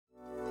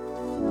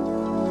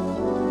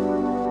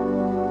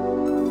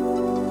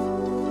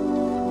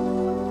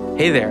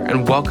Hey there,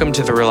 and welcome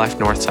to the Real Life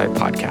Northside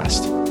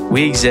podcast.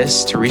 We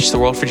exist to reach the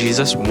world for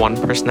Jesus one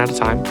person at a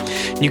time,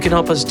 and you can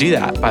help us do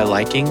that by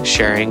liking,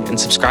 sharing, and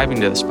subscribing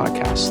to this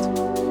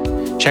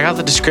podcast. Check out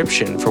the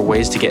description for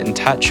ways to get in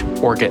touch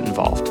or get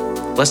involved.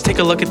 Let's take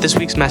a look at this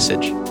week's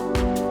message.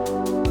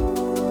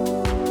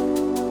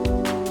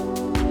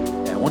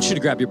 I want you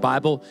to grab your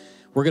Bible.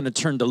 We're going to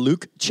turn to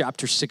Luke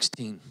chapter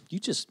 16. You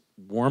just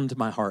warmed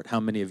my heart how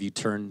many of you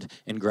turned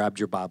and grabbed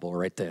your Bible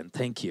right then.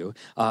 Thank you.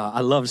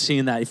 I love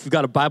seeing that. If you've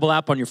got a Bible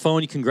app on your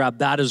phone, you can grab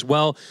that as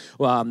well.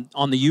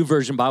 On the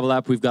YouVersion Bible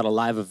app, we've got a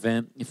live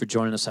event. If you're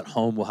joining us at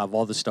home, we'll have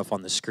all this stuff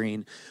on the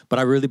screen. But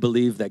I really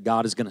believe that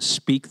God is going to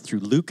speak through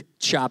Luke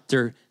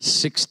chapter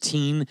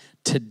 16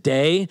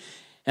 today.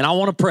 And I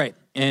want to pray.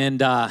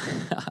 And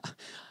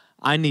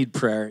I need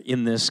prayer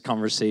in this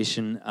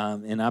conversation,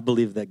 and I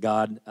believe that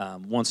God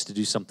wants to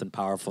do something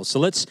powerful. So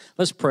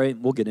let's pray.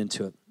 We'll get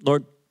into it.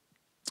 Lord,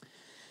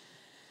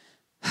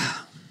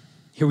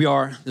 here we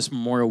are this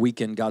Memorial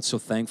Weekend. God, so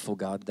thankful,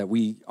 God, that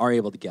we are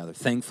able to gather.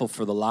 Thankful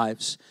for the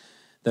lives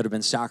that have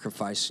been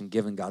sacrificed and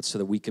given, God, so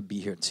that we could be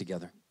here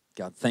together.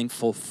 God,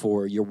 thankful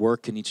for your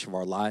work in each of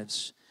our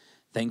lives.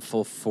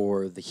 Thankful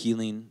for the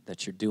healing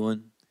that you're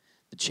doing,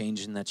 the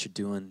changing that you're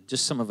doing.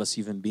 Just some of us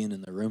even being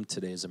in the room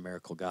today is a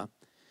miracle, God.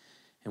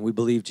 And we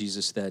believe,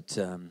 Jesus, that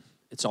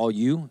it's all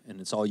you and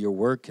it's all your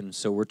work. And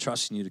so we're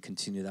trusting you to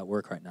continue that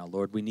work right now.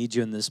 Lord, we need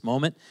you in this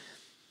moment.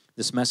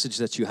 This message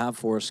that you have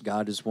for us,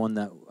 God, is one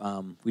that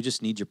we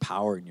just need your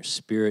power and your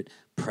spirit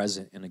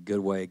present in a good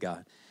way,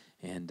 God.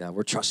 And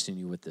we're trusting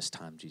you with this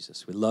time,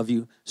 Jesus. We love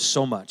you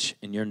so much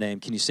in your name.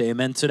 Can you say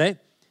amen today?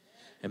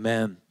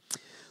 Amen.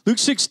 Luke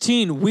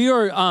 16, we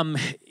are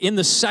in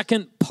the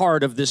second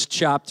part of this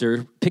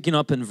chapter, picking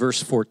up in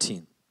verse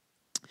 14.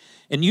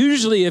 And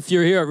usually if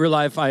you're here at Real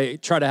Life, I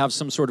try to have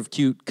some sort of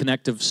cute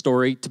connective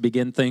story to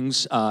begin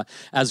things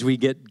as we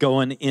get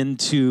going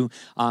into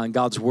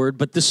God's word.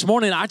 But this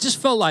morning, I just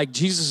felt like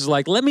Jesus is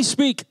like, let me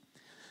speak.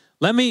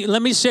 Let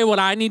me say what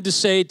I need to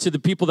say to the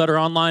people that are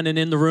online and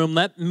in the room.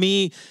 Let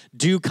me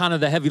do kind of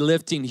the heavy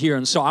lifting here.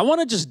 And so I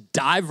want to just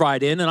dive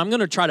right in, and I'm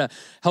going to try to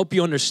help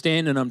you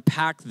understand and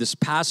unpack this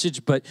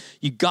passage. But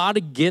you got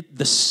to get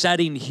the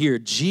setting here.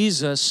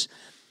 Jesus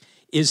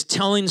is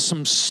telling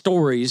some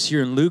stories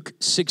here in Luke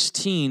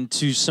 16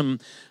 to some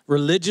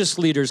religious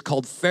leaders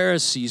called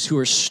Pharisees who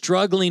are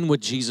struggling with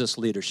Jesus'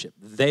 leadership.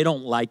 They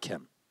don't like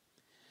him.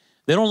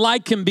 They don't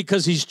like him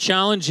because he's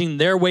challenging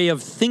their way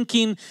of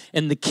thinking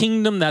and the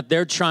kingdom that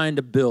they're trying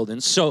to build.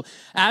 And so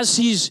as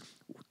he's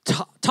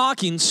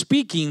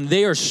speaking,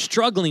 they are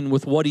struggling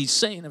with what he's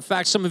saying. In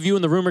fact, some of you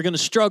in the room are going to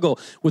struggle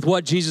with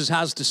what Jesus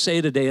has to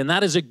say today, and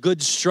that is a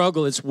good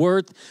struggle. It's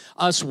worth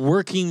us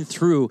working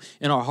through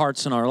in our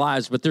hearts and our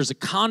lives. But there's a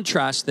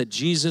contrast that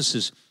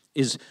Jesus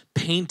is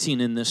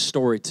painting in this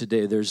story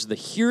today. There's the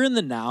here and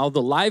the now,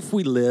 the life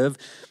we live,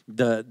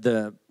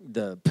 the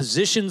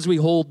positions we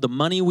hold, the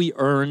money we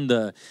earn,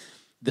 the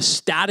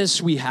status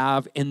we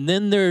have, and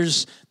then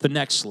there's the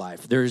next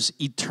life. There's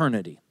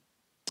eternity.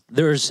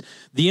 There's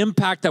the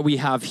impact that we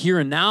have here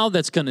and now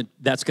that's gonna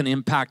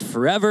impact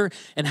forever,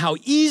 and how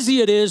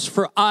easy it is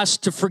for us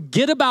to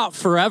forget about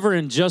forever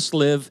and just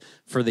live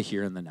for the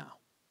here and the now.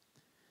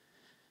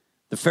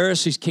 The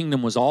Pharisees'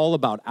 kingdom was all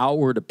about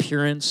outward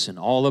appearance and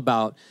all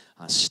about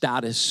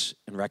status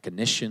and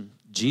recognition.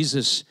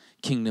 Jesus'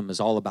 kingdom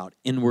is all about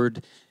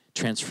inward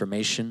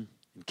transformation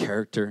and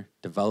character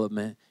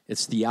development.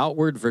 It's the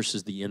outward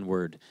versus the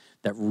inward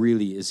that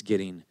really is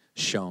getting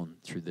shown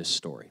through this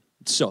story.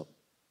 So,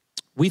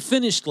 we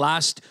finished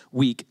last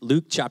week,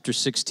 Luke chapter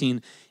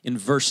 16 in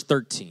verse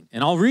 13.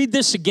 And I'll read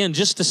this again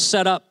just to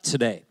set up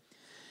today.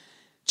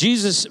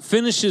 Jesus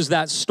finishes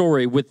that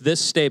story with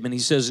this statement. He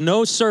says,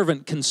 "No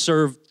servant can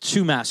serve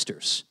two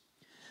masters.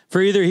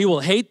 For either he will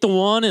hate the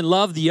one and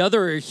love the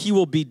other, or he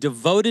will be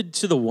devoted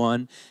to the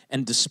one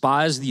and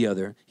despise the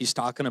other." He's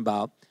talking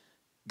about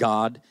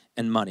God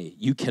and money.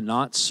 You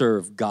cannot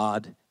serve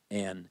God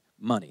and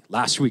money.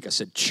 Last week I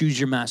said, choose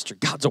your master.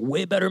 God's a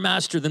way better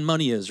master than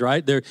money is,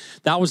 right?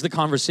 That was the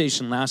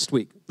conversation last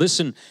week.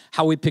 Listen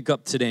how we pick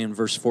up today in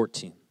verse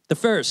 14. The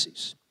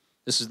Pharisees.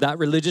 This is that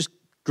religious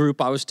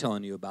group I was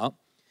telling you about.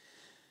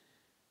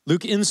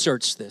 Luke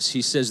inserts this.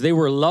 He says, they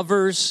were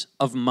lovers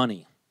of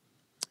money.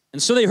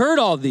 And so they heard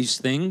all these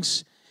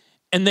things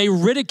and they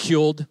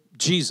ridiculed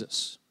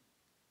Jesus.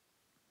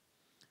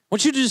 I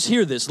want you to just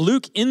hear this.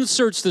 Luke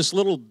inserts this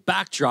little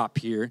backdrop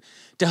here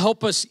to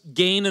help us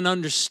gain an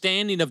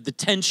understanding of the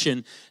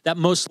tension that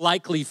most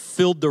likely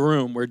filled the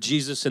room where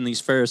Jesus and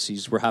these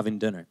Pharisees were having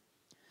dinner.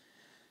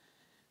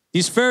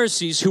 These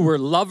Pharisees who were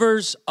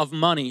lovers of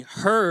money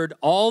heard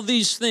all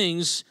these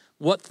things.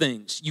 What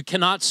things? You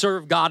cannot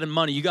serve God and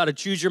money. You got to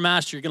choose your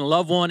master. You're going to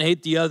love one,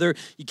 hate the other.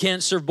 You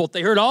can't serve both.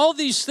 They heard all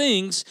these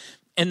things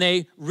and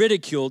they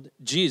ridiculed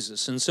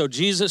Jesus. And so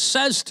Jesus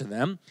says to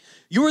them,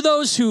 "You are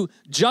those who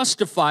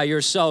justify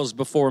yourselves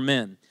before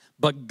men,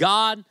 but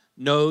God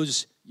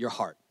knows your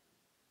heart."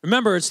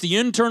 Remember, it's the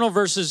internal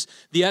versus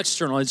the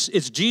external.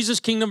 It's Jesus'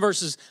 kingdom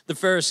versus the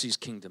Pharisees'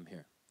 kingdom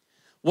here.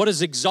 What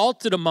is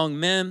exalted among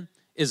men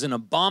is an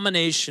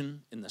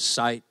abomination in the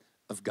sight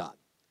of God.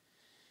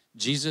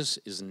 Jesus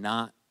is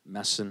not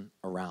messing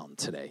around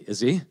today, is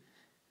he?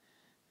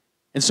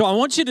 And so I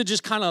want you to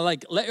just kind of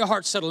like let your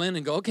heart settle in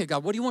and go, okay,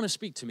 God, what do you want to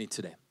speak to me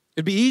today?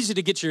 It'd be easy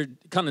to get your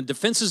kind of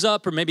defenses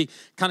up, or maybe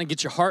kind of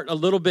get your heart a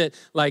little bit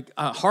like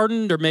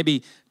hardened, or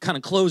maybe kind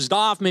of closed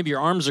off. Maybe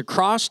your arms are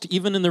crossed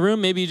even in the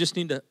room. Maybe you just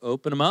need to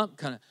open them up,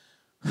 kind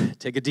of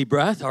take a deep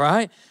breath, all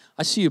right?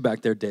 I see you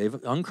back there, Dave.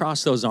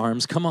 Uncross those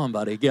arms. Come on,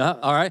 buddy. Yeah,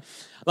 all right?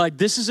 Like,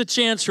 this is a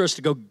chance for us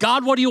to go,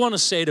 God, what do you want to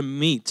say to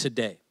me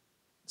today?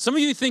 Some of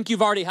you think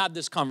you've already had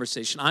this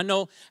conversation. I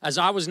know as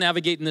I was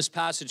navigating this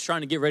passage,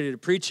 trying to get ready to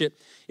preach it,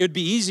 it would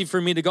be easy for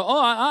me to go,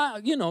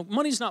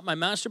 money's not my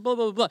master, blah,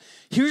 blah, blah.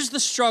 Here's the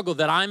struggle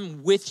that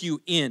I'm with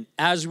you in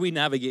as we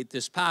navigate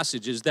this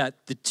passage, is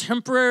that the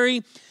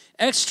temporary,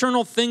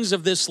 external things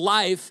of this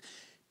life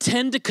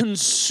tend to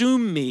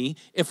consume me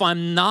if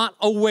I'm not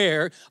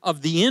aware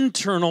of the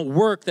internal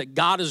work that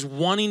God is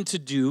wanting to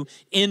do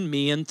in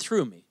me and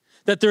through me.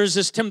 That there's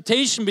this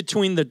temptation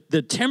between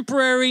the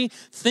temporary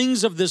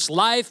things of this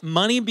life,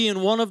 money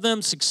being one of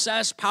them,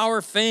 success,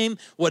 power, fame,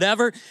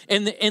 whatever,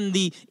 and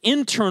the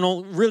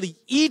internal, really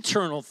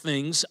eternal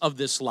things of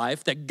this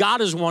life that God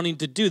is wanting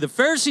to do. The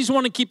Pharisees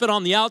want to keep it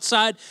on the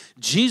outside.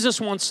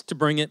 Jesus wants to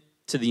bring it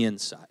to the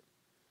inside.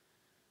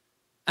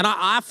 And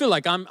I feel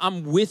like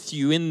I'm with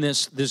you in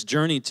this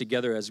journey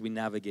together as we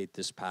navigate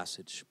this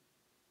passage.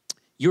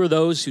 You are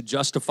those who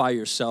justify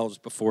yourselves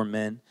before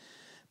men,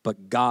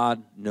 but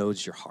God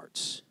knows your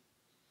hearts.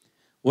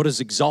 What is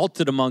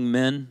exalted among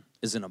men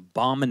is an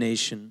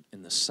abomination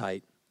in the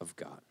sight of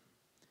God.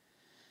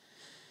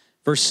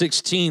 Verse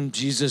 16,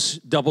 Jesus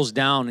doubles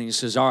down and he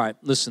says, all right,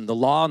 listen, the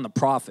law and the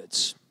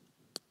prophets,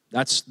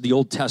 that's the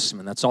Old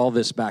Testament. That's all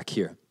this back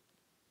here.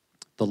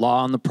 The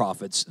law and the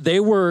prophets, they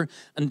were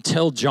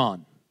until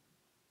John.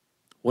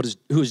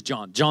 Who is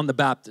John? John the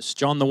Baptist.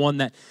 John, the one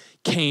that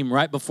came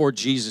right before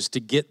Jesus to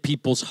get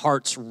people's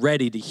hearts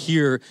ready to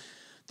hear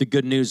the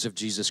good news of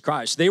Jesus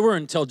Christ. They were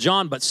until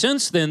John, but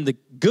since then, the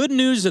good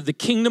news of the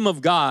kingdom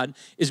of God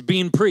is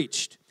being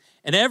preached,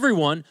 and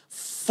everyone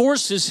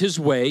forces his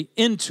way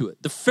into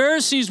it. The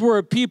Pharisees were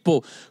a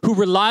people who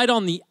relied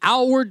on the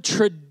outward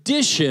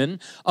tradition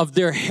of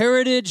their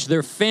heritage,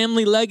 their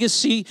family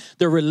legacy,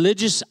 their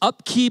religious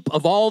upkeep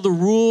of all the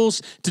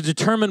rules to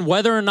determine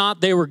whether or not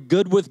they were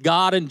good with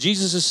God. And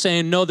Jesus is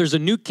saying, no, there's a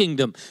new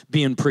kingdom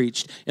being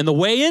preached. And the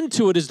way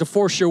into it is to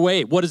force your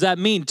way. What does that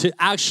mean? To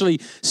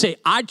actually say,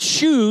 I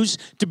choose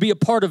to be a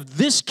part of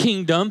this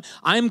kingdom.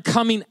 I'm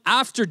coming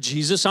after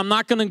Jesus. I'm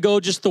not going to go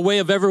just the way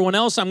of everyone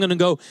else. I'm going to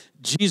go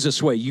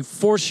Jesus' way. You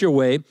force your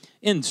way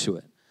into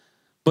it.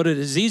 But it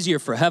is easier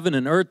for heaven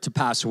and earth to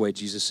pass away,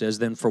 Jesus says,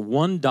 than for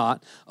one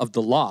dot of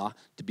the law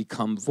to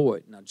become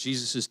void. Now,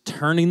 Jesus is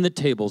turning the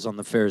tables on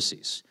the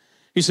Pharisees.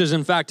 He says,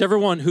 in fact,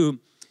 everyone who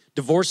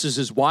divorces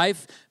his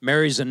wife,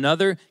 marries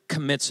another,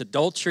 commits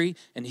adultery,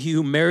 and he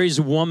who marries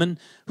a woman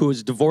who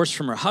is divorced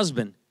from her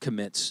husband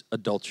commits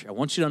adultery. I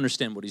want you to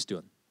understand what he's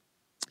doing.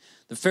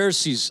 The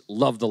Pharisees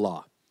love the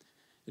law.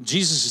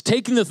 Jesus is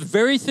taking the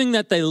very thing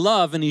that they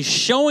love and he's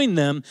showing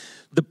them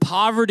the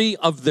poverty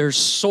of their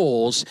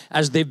souls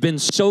as they've been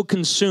so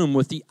consumed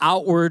with the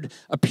outward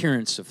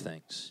appearance of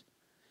things.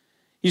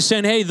 He's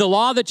saying, hey, the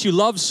law that you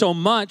love so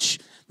much,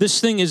 this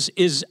thing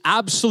is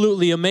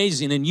absolutely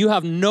amazing and you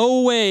have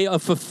no way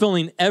of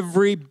fulfilling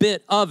every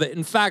bit of it.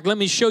 In fact, let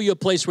me show you a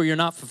place where you're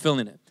not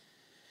fulfilling it.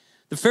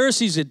 The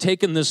Pharisees had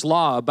taken this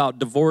law about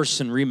divorce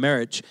and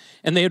remarriage,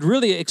 and they had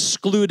really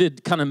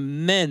excluded kind of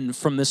men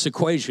from this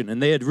equation,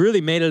 and they had really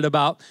made it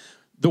about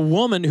the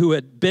woman who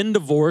had been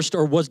divorced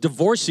or was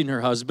divorcing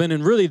her husband,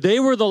 and really they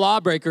were the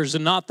lawbreakers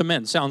and not the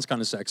men. Sounds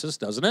kind of sexist,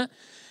 doesn't it?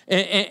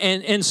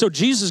 And so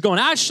Jesus is going,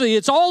 actually,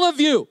 it's all of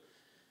you.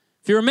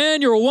 If you're a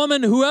man, you're a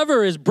woman,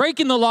 whoever is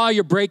breaking the law,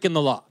 you're breaking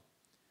the law.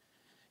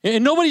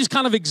 And nobody's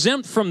kind of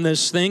exempt from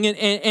this thing,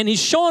 and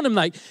he's showing them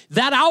like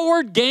that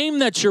outward game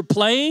that you're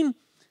playing,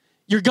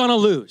 you're going to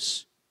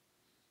lose.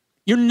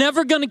 You're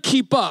never going to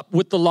keep up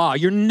with the law.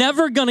 You're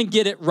never going to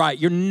get it right.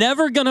 You're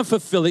never going to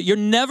fulfill it. You're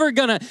never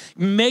going to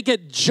make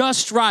it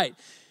just right.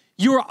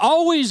 You're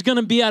always going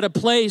to be at a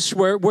place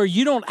where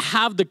you don't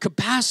have the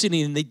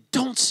capacity, and they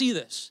don't see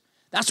this.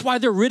 That's why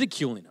they're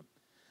ridiculing him.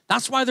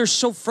 That's why they're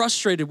so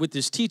frustrated with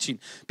this teaching,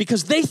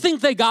 because they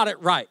think they got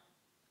it right.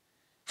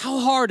 How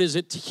hard is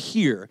it to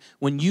hear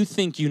when you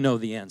think you know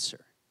the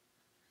answer?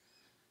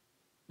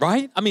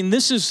 Right? I mean,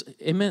 this is,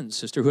 amen,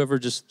 sister, whoever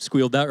just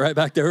squealed that right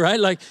back there, right?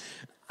 Like,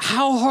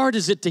 how hard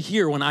is it to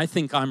hear when I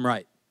think I'm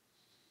right?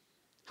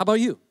 How about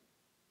you?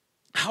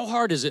 How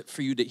hard is it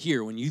for you to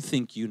hear when you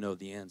think you know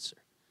the answer?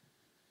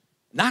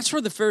 And that's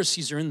where the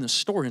Pharisees are in this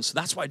story, and so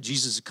that's why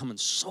Jesus is coming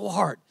so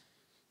hard.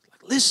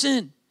 Like,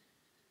 listen,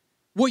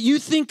 what you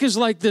think is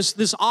like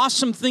this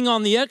awesome thing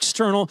on the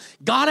external,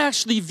 God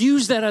actually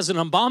views that as an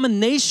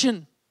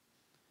abomination.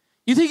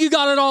 You think you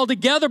got it all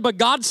together, but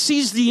God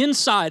sees the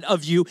inside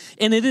of you,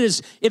 and it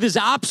is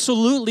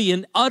absolutely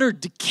an utter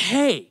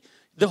decay.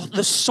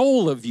 The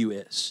soul of you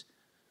is.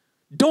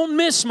 Don't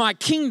miss my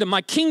kingdom.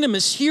 My kingdom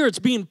is here. It's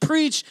being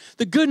preached.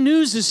 The good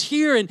news is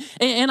here.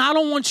 And I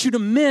don't want you to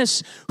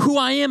miss who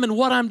I am and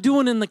what I'm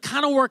doing and the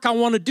kind of work I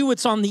want to do.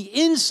 It's on the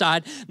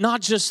inside,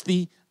 not just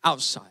the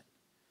outside.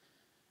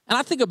 And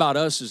I think about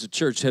us as a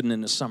church heading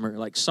into summer.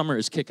 Like summer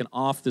is kicking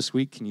off this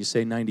week. Can you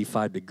say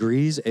 95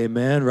 degrees?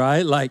 Amen,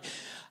 right? Like,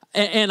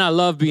 and I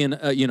love being,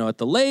 at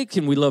the lake,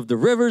 and we love the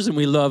rivers, and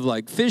we love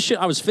like fishing.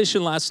 I was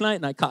fishing last night,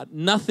 and I caught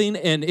nothing,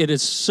 and it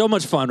is so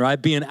much fun,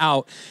 right? Being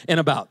out and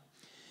about.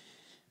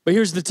 But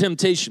here's the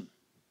temptation,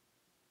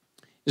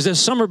 is that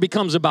summer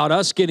becomes about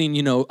us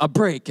getting, a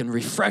break and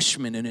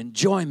refreshment and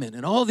enjoyment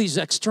and all these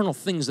external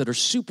things that are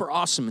super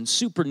awesome and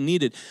super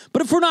needed.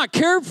 But if we're not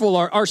careful,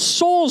 our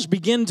souls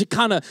begin to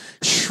kind of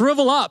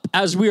shrivel up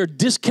as we are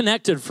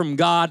disconnected from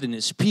God and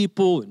his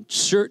people and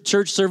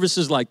church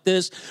services like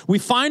this. We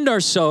find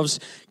ourselves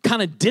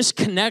kind of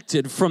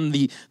disconnected from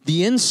the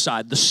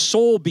inside, the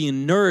soul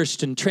being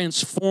nourished and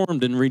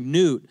transformed and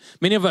renewed.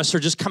 Many of us are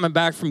just coming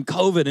back from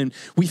COVID and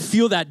we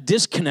feel that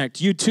disconnect.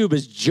 YouTube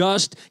has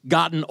just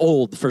gotten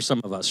old for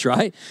some of us,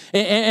 right?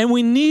 And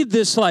we need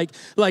this like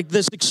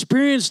this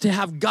experience to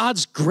have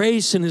God's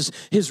grace and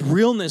his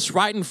realness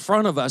right in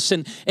front of us.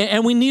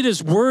 And we need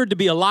his word to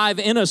be alive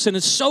in us. And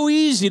it's so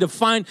easy to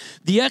find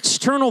the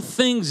external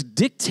things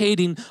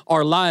dictating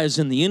our lives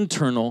and the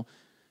internal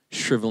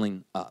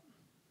shriveling up.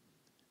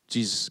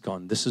 Jesus is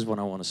going, this is what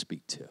I want to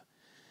speak to.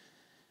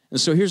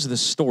 And so here's the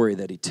story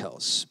that he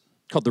tells,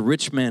 called The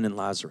Rich Man and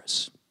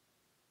Lazarus.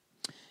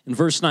 In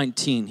verse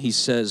 19, he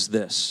says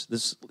this.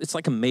 It's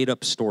like a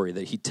made-up story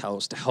that he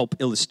tells to help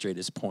illustrate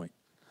his point.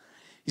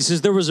 He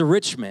says, there was a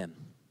rich man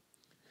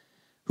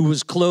who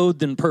was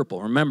clothed in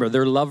purple. Remember,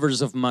 they're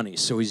lovers of money,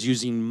 so he's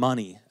using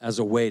money as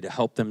a way to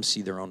help them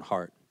see their own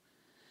heart.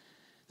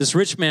 This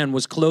rich man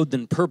was clothed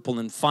in purple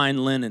and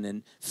fine linen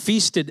and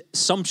feasted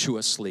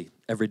sumptuously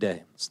every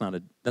day.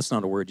 That's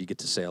not a word you get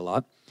to say a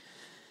lot.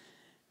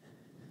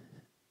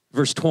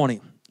 Verse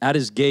 20, at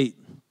his gate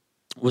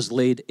was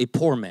laid a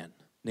poor man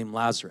named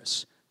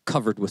Lazarus,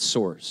 covered with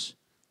sores.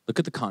 Look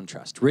at the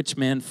contrast. Rich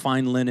man,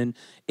 fine linen,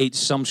 ate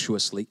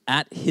sumptuously.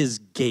 At his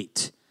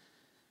gate,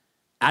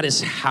 at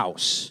his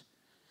house,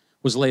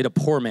 was laid a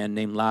poor man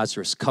named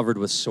Lazarus, covered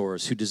with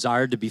sores, who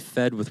desired to be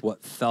fed with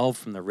what fell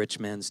from the rich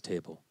man's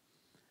table.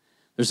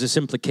 There's this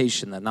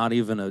implication that not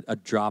even a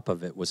drop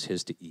of it was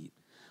his to eat.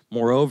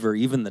 Moreover,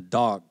 even the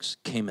dogs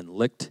came and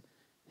licked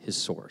his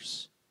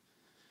sores.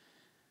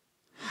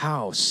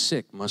 How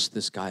sick must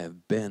this guy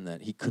have been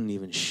that he couldn't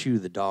even shoo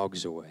the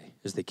dogs away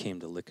as they came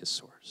to lick his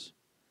sores?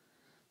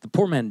 The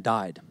poor man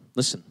died,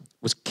 listen,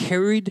 was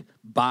carried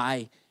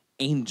by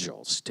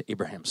angels to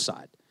Abraham's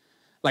side.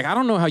 Like, I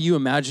don't know how you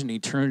imagine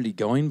eternity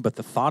going, but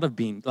the thought of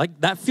being, like,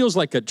 that feels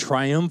like a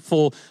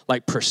triumphal,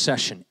 like,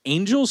 procession.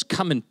 Angels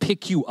come and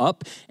pick you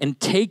up and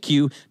take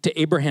you to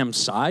Abraham's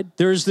side.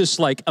 There's this,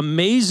 like,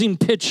 amazing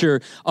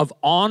picture of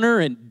honor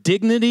and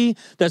dignity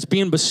that's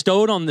being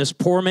bestowed on this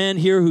poor man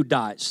here who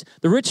dies.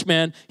 The rich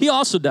man, he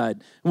also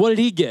died. What did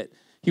he get?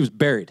 He was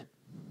buried.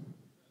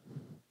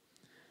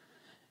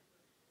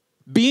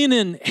 Being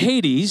in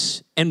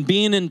Hades and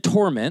being in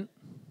torment,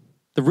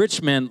 the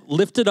rich man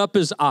lifted up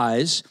his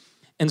eyes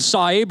and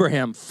saw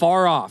Abraham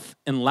far off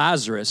and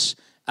Lazarus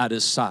at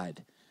his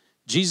side.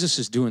 Jesus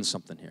is doing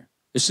something here.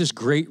 It's this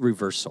great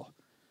reversal.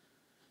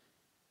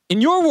 In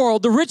your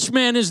world, the rich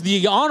man is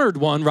the honored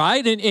one,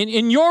 right?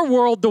 In your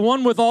world, the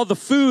one with all the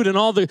food and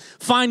all the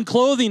fine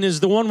clothing is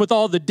the one with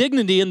all the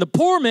dignity. And the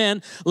poor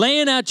man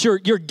laying at your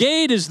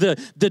gate is the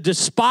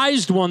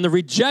despised one, the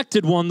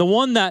rejected one, the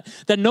one that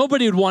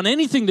nobody would want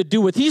anything to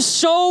do with. He's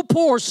so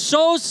poor,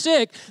 so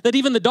sick, that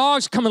even the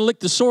dogs come and lick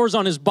the sores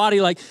on his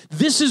body. Like,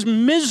 this is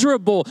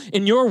miserable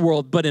in your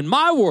world. But in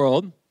my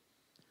world,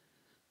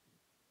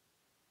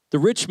 the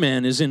rich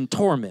man is in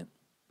torment.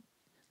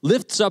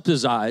 Lifts up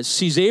his eyes,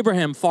 sees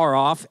Abraham far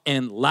off,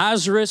 and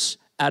Lazarus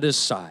at his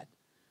side.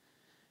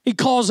 He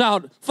calls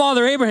out,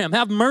 Father Abraham,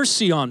 have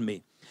mercy on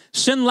me.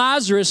 Send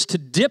Lazarus to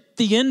dip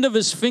the end of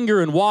his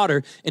finger in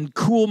water and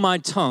cool my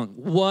tongue.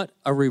 What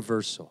a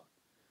reversal.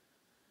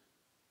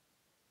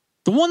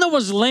 The one that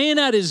was laying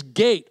at his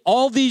gate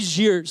all these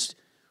years,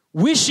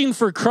 wishing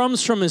for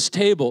crumbs from his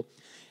table,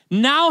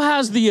 now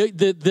has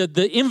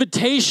the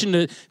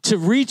invitation to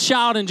reach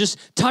out and just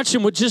touch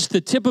him with just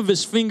the tip of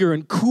his finger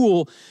and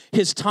cool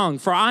his tongue.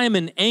 For I am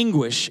in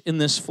anguish in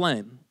this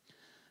flame.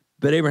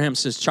 But Abraham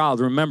says, child,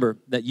 remember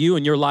that you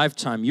in your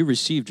lifetime, you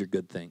received your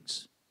good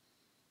things.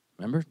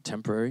 Remember,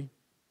 temporary.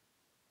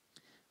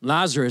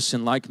 Lazarus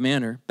in like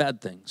manner,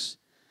 bad things.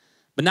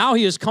 But now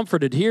he is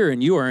comforted here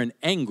and you are in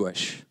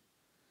anguish.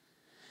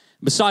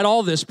 Beside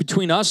all this,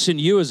 between us and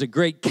you is a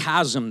great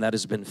chasm that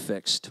has been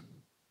fixed,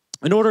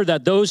 in order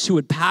that those who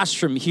would pass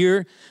from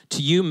here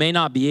to you may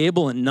not be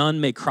able, and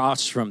none may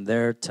cross from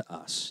there to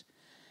us.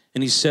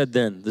 And he said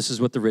then, this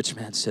is what the rich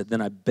man said, then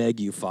I beg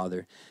you,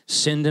 Father,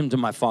 send him to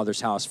my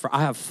father's house, for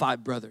I have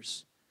 5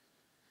 brothers.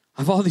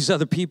 I have all these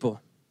other people,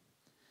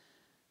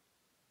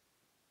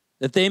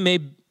 that he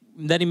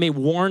may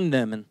warn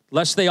them, and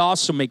lest they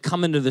also may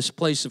come into this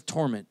place of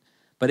torment.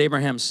 But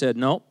Abraham said,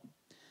 no,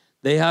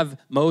 They have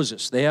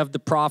Moses. They have the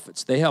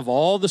prophets. They have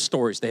all the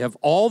stories. They have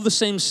all the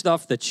same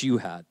stuff that you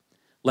had.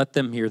 Let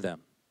them hear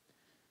them.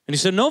 And he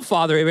said, no,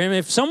 Father Abraham,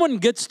 if someone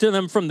gets to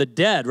them from the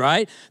dead,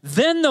 right,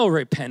 then they'll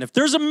repent. If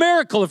there's a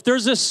miracle, if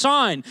there's a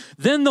sign,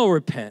 then they'll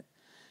repent.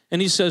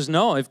 And he says,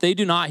 no, if they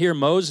do not hear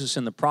Moses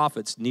and the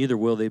prophets, neither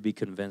will they be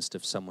convinced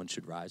if someone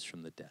should rise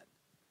from the dead.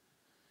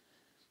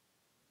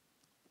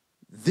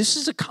 This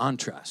is a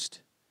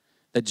contrast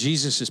that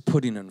Jesus is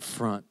putting in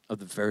front of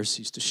the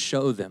Pharisees to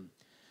show them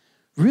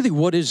really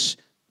what is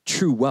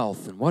true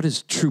wealth and what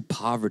is true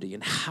poverty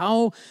and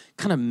how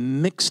kind of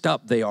mixed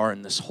up they are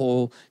in this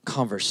whole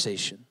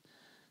conversation.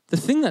 The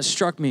thing that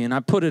struck me, and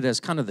I put it as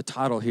kind of the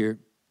title here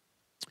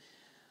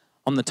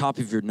on the top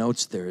of your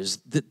notes there, is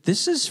that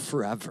this is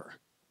forever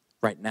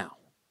right now.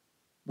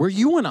 Where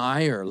you and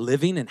I are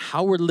living and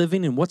how we're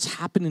living and what's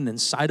happening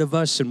inside of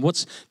us and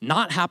what's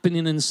not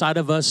happening inside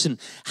of us and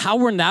how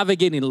we're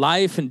navigating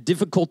life and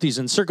difficulties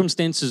and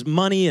circumstances,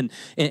 money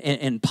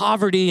and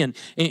poverty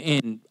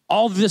and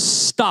all this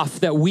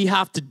stuff that we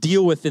have to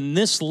deal with in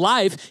this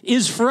life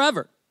is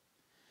forever.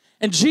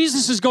 And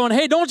Jesus is going,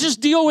 hey, don't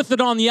just deal with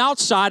it on the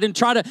outside and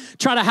try to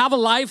have a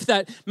life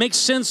that makes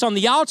sense on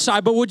the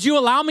outside, but would you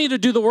allow me to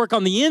do the work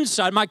on the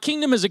inside? My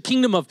kingdom is a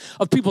kingdom of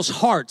people's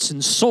hearts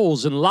and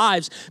souls and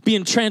lives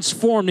being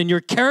transformed and your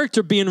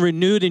character being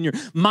renewed and your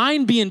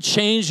mind being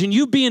changed and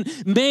you being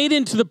made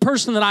into the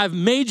person that I've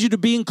made you to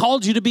be and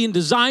called you to be and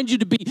designed you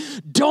to be.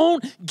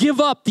 Don't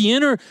give up the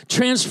inner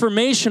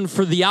transformation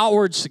for the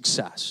outward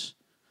success.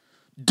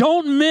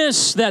 Don't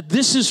miss that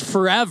this is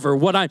forever,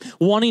 what I'm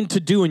wanting to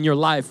do in your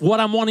life,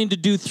 what I'm wanting to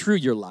do through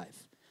your life.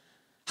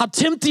 How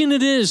tempting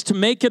it is to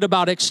make it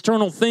about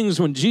external things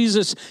when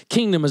Jesus'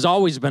 kingdom has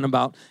always been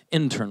about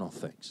internal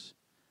things.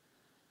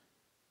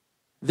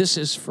 This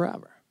is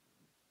forever.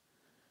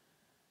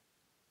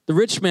 The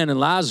rich man and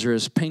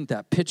Lazarus paint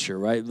that picture,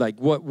 right? Like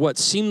what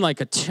seemed like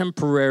a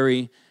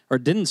temporary, or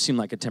didn't seem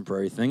like a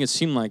temporary thing, it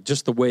seemed like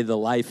just the way the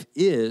life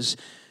is.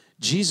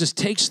 Jesus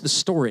takes the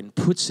story and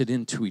puts it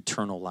into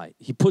eternal light.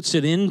 He puts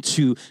it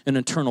into an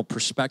eternal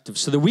perspective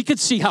so that we could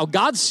see how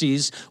God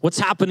sees what's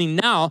happening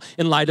now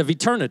in light of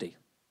eternity.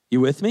 You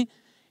with me?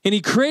 And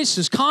he creates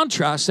this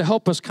contrast to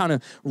help us kind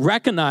of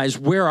recognize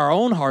where our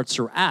own hearts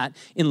are at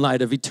in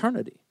light of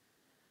eternity.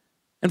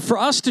 And for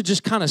us to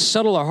just kind of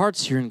settle our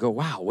hearts here and go,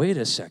 wow, wait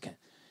a second.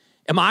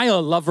 Am I a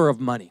lover of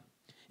money?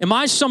 Am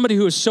I somebody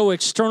who is so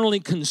externally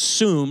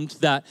consumed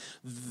that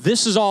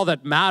this is all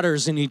that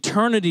matters and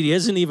eternity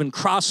hasn't even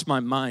crossed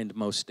my mind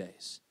most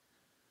days?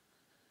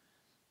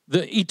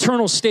 The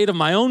eternal state of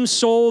my own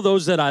soul,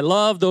 those that I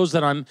love, those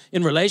that I'm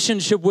in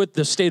relationship with,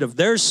 the state of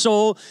their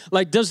soul,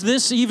 like does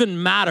this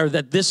even matter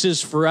that this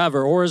is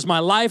forever? Or is my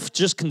life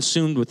just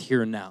consumed with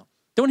here and now?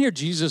 Don't hear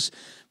Jesus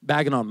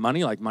bagging on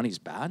money like money's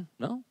bad.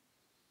 No.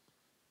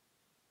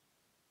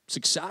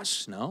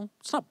 Success, no.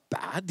 It's not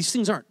bad. These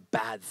things aren't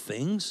bad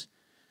things.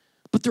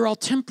 But they're all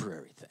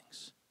temporary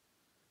things.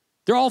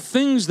 They're all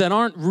things that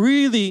aren't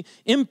really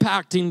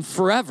impacting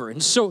forever.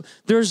 And so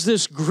there's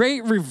this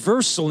great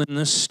reversal in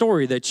this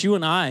story that you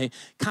and I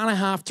kind of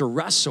have to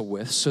wrestle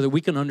with so that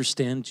we can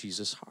understand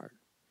Jesus' heart.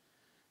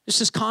 It's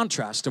this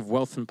contrast of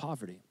wealth and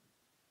poverty.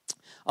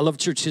 I love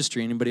church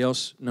history. Anybody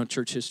else know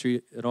church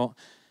history at all?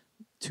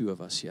 Two of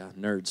us, yeah,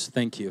 nerds.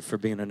 Thank you for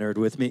being a nerd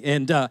with me.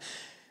 And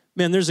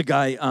man, there's a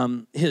guy,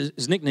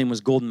 his nickname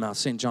was Golden Mouth,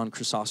 St. John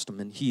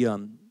Chrysostom, and he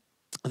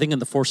I think in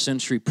the 4th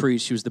century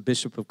priest, he was the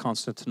Bishop of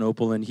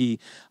Constantinople, and he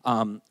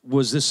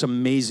was this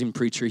amazing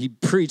preacher. He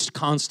preached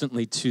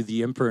constantly to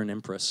the emperor and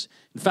empress.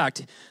 In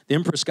fact, the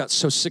empress got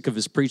so sick of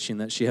his preaching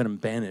that she had him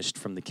banished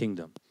from the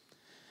kingdom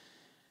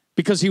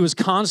because he was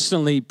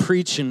constantly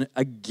preaching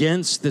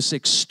against this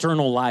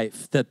external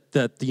life that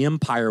the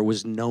empire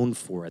was known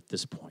for at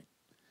this point.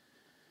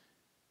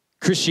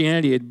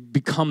 Christianity had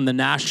become the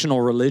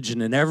national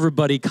religion, and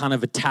everybody kind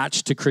of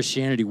attached to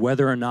Christianity,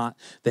 whether or not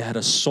they had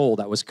a soul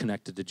that was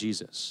connected to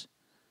Jesus.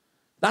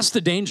 That's the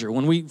danger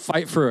when we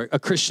fight for a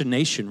Christian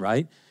nation,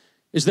 right?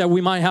 Is that we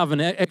might have an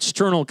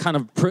external kind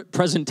of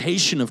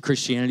presentation of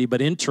Christianity,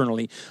 but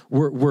internally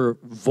we're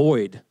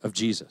void of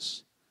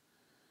Jesus.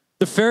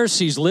 The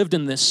Pharisees lived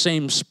in this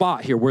same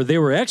spot here where they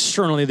were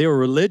externally, they were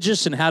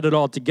religious and had it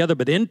all together,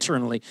 but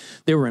internally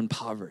they were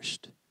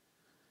impoverished.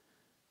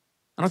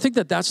 And I think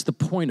that that's the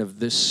point of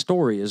this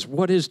story is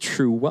what is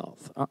true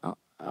wealth?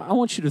 I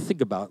want you to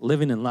think about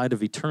living in light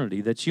of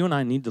eternity, that you and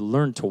I need to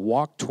learn to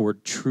walk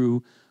toward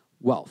true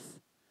wealth.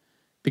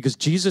 Because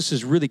Jesus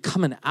is really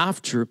coming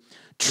after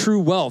true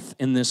wealth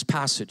in this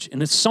passage.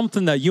 And it's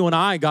something that you and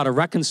I got to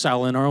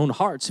reconcile in our own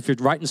hearts. If you're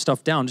writing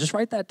stuff down, just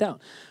write that down.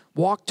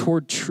 Walk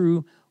toward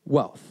true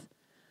wealth.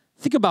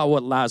 Think about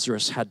what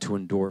Lazarus had to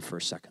endure for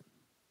a second.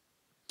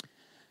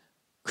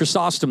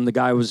 Chrysostom, the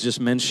guy I was just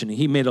mentioning,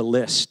 he made a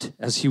list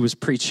as he was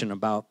preaching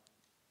about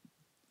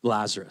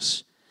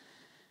Lazarus.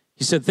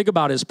 He said, think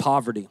about his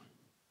poverty.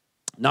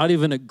 Not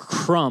even a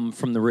crumb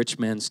from the rich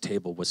man's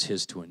table was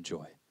his to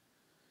enjoy.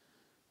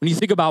 When you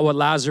think about what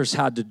Lazarus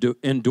had to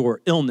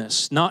endure,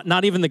 illness,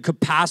 not even the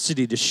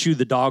capacity to shoo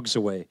the dogs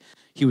away,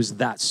 he was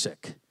that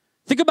sick.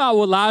 Think about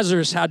what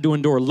Lazarus had to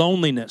endure: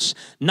 loneliness,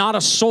 not a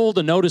soul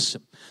to notice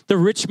him. The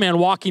rich man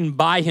walking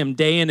by him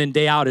day in and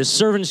day out. His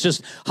servants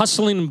just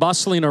hustling and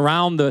bustling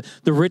around the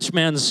rich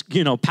man's,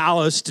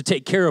 palace to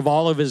take care of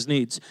all of his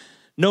needs.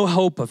 No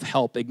hope of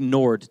help,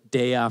 ignored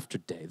day after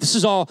day. This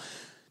is all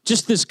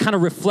just this kind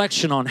of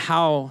reflection on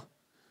how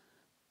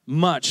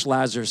much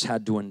Lazarus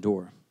had to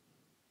endure.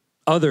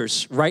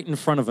 Others right in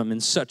front of him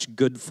in such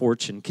good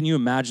fortune. Can you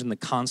imagine the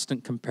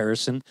constant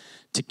comparison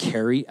to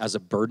carry as a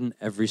burden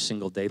every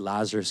single day?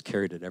 Lazarus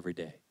carried it every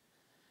day.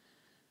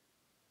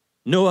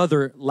 No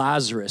other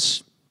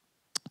Lazarus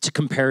to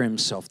compare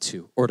himself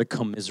to or to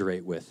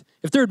commiserate with.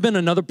 If there had been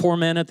another poor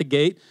man at the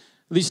gate,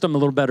 at least I'm a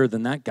little better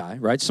than that guy,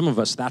 right? Some of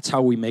us, that's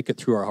how we make it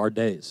through our hard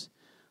days.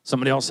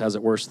 Somebody else has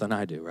it worse than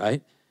I do,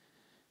 right?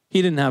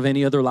 He didn't have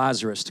any other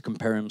Lazarus to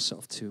compare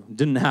himself to.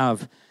 Didn't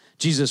have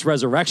Jesus'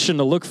 resurrection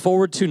to look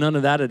forward to. None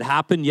of that had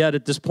happened yet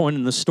at this point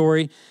in the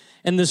story.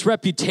 And this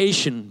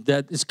reputation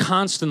that is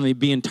constantly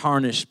being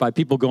tarnished by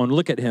people going,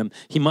 look at him.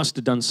 He must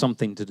have done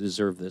something to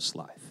deserve this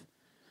life.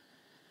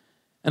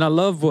 And I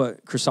love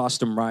what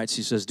Chrysostom writes.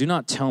 He says, do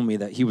not tell me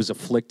that he was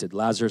afflicted.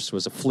 Lazarus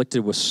was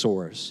afflicted with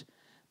sores.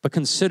 But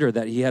consider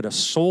that he had a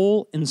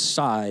soul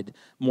inside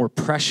more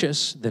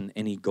precious than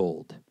any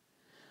gold.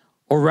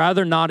 Or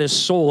rather, not his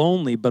soul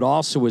only, but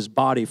also his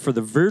body. For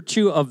the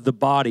virtue of the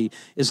body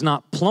is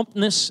not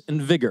plumpness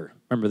and vigor.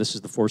 Remember, this is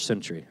the 4th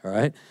century, all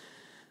right?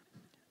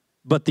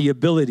 But the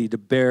ability to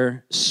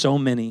bear so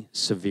many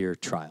severe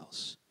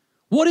trials.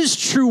 What is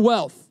true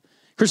wealth?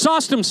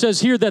 Chrysostom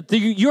says here that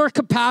your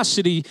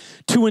capacity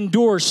to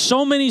endure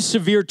so many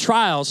severe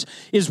trials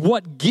is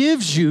what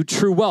gives you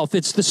true wealth.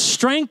 It's the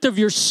strength of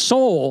your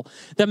soul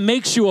that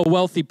makes you a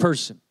wealthy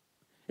person.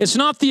 It's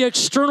not the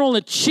external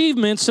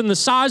achievements and the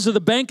size of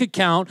the bank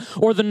account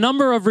or the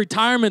number of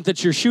retirement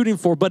that you're shooting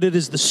for, but it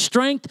is the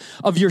strength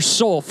of your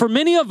soul. For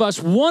many of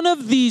us, one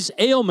of these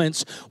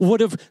ailments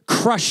would have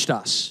crushed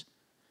us.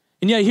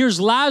 And yet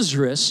here's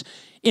Lazarus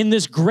in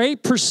this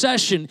great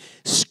procession,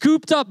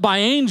 scooped up by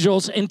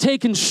angels and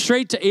taken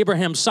straight to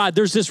Abraham's side.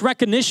 There's this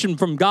recognition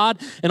from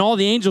God and all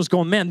the angels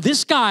going, man,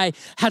 this guy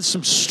had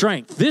some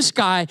strength. This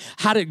guy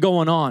had it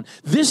going on.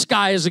 This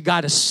guy is a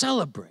guy to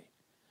celebrate.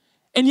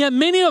 And yet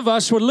many of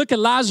us would look at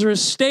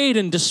Lazarus' state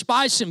and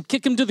despise him,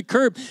 kick him to the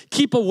curb,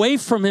 keep away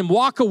from him,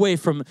 walk away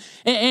from him.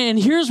 And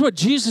here's what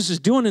Jesus is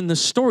doing in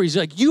this story. He's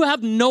like, you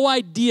have no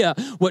idea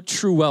what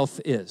true wealth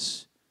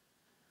is.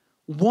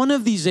 One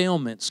of these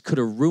ailments could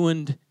have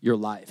ruined your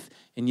life.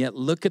 And yet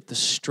look at the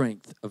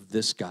strength of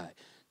this guy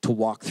to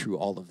walk through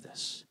all of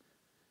this.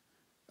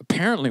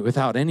 Apparently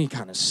without any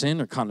kind of sin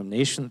or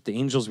condemnation, that the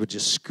angels would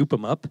just scoop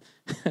him up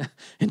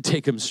and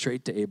take him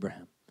straight to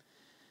Abraham.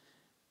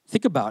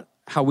 Think about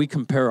how we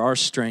compare our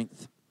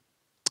strength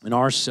and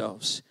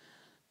ourselves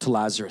to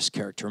Lazarus'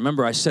 character.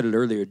 Remember, I said it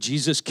earlier,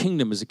 Jesus'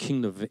 kingdom is a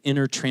kingdom of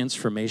inner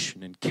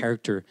transformation and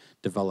character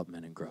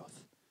development and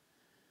growth.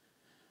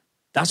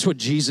 That's what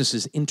Jesus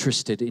is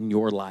interested in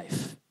your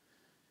life,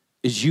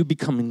 is you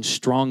becoming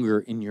stronger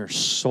in your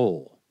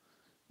soul,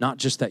 not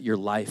just that your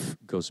life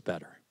goes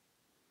better.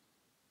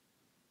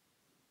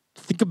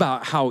 Think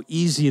about how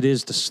easy it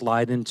is to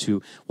slide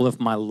into, well, if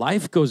my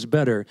life goes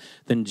better,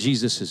 then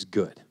Jesus is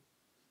good.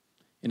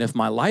 And if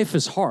my life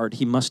is hard,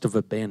 he must have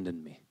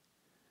abandoned me.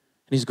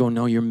 And he's going,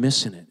 no, you're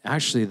missing it.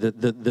 Actually,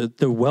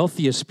 the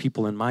wealthiest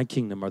people in my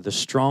kingdom are the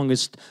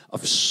strongest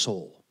of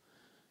soul.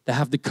 They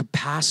have the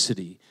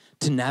capacity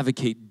to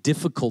navigate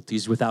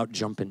difficulties without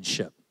jumping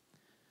ship.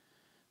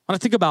 When I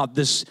think about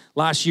this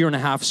last year and a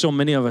half, so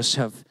many of us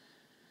have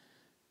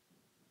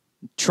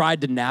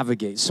tried to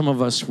navigate. Some of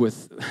us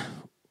with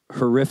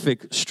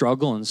horrific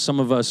struggle and some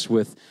of us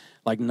with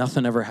like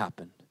nothing ever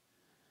happened.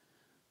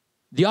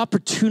 The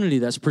opportunity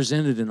that's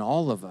presented in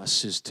all of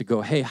us is to go,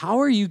 hey, how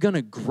are you going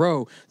to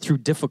grow through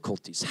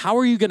difficulties? How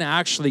are you going to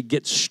actually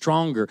get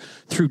stronger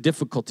through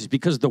difficulties?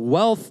 Because the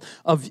wealth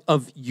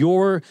of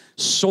your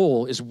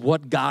soul is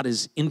what God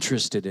is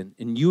interested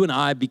in you and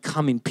I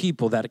becoming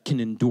people that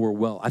can endure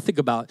well. I think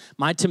about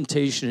my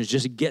temptation is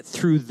just get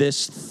through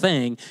this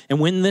thing, and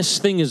when this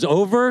thing is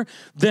over,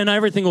 then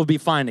everything will be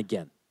fine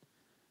again.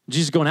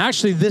 Jesus going,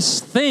 actually,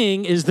 this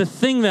thing is the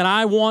thing that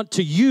I want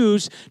to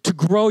use to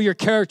grow your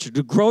character,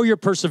 to grow your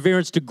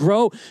perseverance, to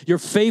grow your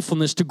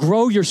faithfulness, to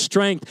grow your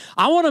strength.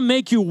 I want to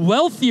make you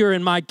wealthier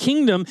in my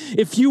kingdom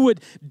if you would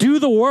do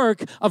the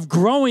work of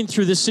growing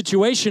through this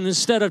situation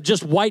instead of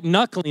just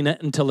white-knuckling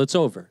it until it's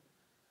over.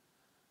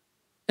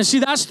 And see,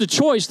 that's the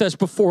choice that's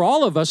before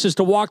all of us, is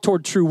to walk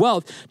toward true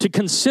wealth, to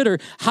consider,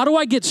 how do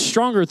I get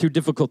stronger through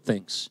difficult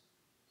things?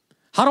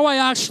 How do I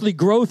actually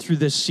grow through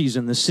this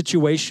season, this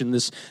situation,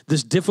 this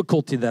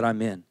difficulty that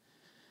I'm in?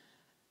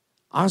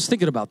 I was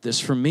thinking about this.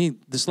 For me,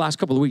 this last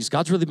couple of weeks,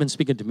 God's really been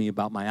speaking to me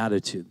about my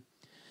attitude.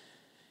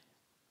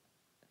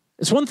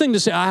 It's one thing to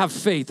say, I have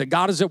faith that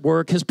God is at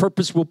work, his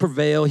purpose will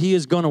prevail, he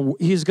is going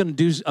to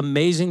do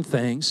amazing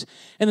things.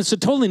 And it's a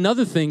totally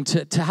another thing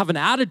to have an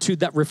attitude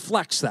that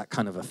reflects that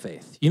kind of a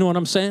faith. You know what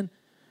I'm saying?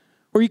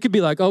 Or you could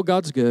be like, oh,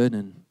 God's good,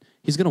 and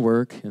he's going to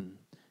work, and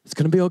it's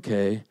going to be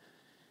okay.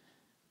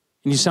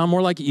 and you sound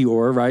more like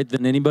Eeyore, right,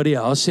 than anybody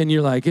else, and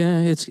you're like,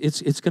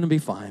 it's going to be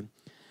fine.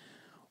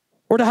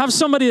 Or to have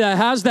somebody that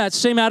has that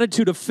same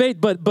attitude of faith,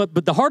 but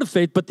the heart of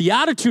faith, but the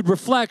attitude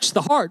reflects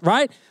the heart,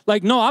 right?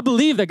 Like, no, I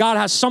believe that God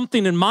has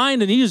something in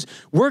mind and he's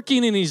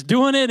working and he's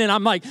doing it. And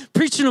I'm like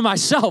preaching to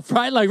myself,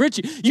 right? Like,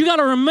 Richie, you got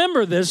to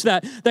remember this,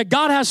 that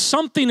God has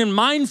something in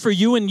mind for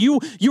you, and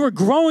you are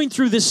growing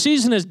through this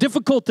season, as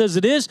difficult as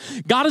it is.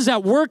 God is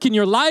at work in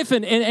your life,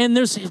 and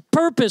there's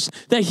purpose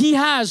that he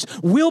has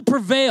will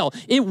prevail.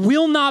 It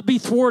will not be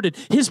thwarted.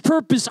 His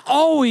purpose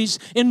always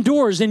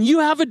endures. And you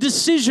have a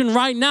decision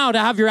right now to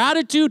have your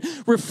attitude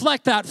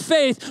reflect that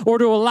faith, or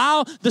to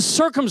allow the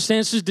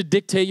circumstances to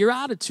dictate your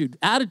attitude.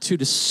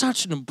 Attitude is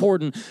such an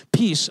important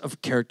piece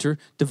of character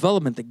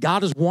development that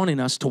God is wanting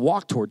us to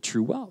walk toward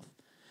true wealth,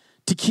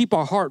 to keep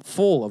our heart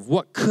full of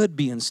what could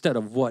be instead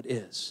of what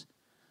is.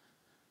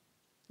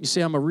 You say,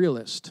 I'm a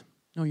realist.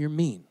 No, you're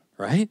mean,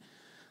 right?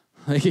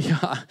 Like,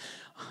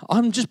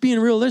 I'm just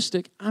being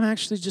realistic. I'm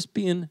actually just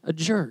being a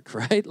jerk,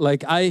 right?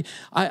 Like, I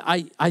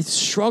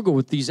struggle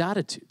with these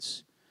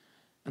attitudes.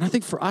 And I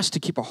think for us to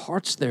keep our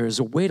hearts there is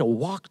a way to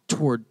walk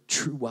toward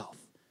true wealth.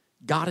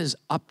 God is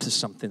up to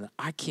something that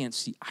I can't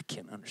see, I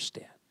can't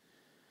understand.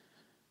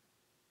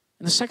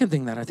 And the second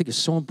thing that I think is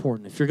so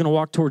important, if you're going to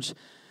walk towards,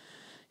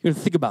 you're going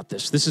to think about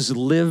this. This is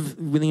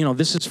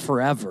this is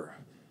forever.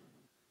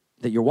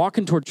 That you're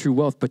walking toward true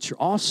wealth, but you're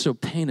also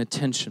paying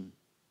attention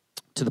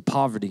to the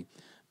poverty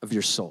of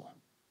your soul.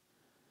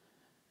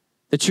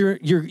 That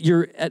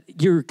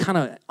you're kind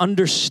of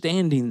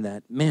understanding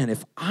that, man,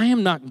 if I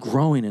am not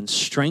growing and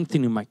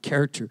strengthening my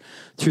character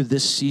through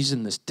this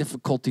season, this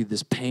difficulty,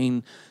 this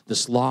pain,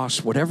 this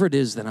loss, whatever it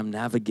is that I'm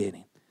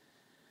navigating,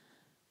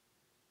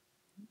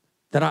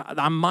 that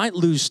I might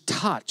lose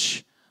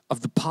touch of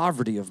the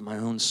poverty of my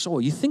own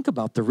soul. You think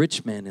about the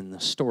rich man in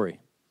the story.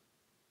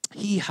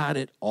 He had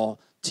it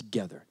all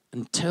together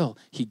until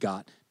he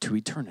got to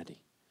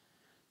eternity.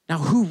 Now,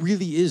 who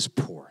really is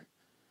poor?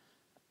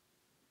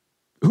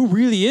 Who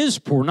really is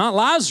poor? Not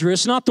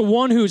Lazarus, not the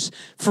one who's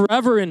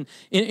forever in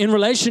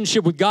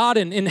relationship with God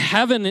and in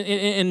heaven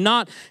and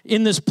not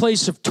in this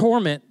place of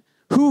torment.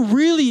 Who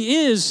really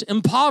is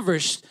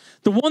impoverished?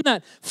 The one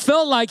that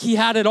felt like he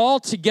had it all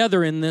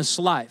together in this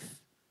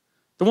life.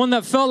 The one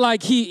that felt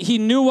like he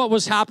knew what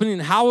was happening,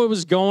 how it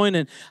was going,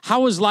 and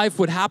how his life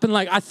would happen.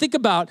 Like, I think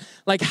about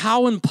like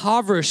how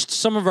impoverished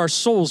some of our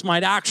souls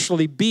might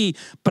actually be,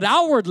 but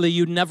outwardly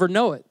you'd never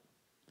know it.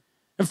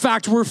 In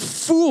fact, we're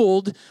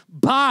fooled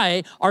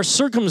by our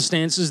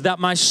circumstances that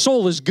my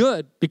soul is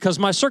good because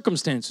my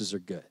circumstances are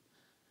good.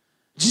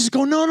 Jesus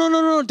go,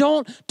 no,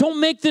 don't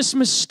make this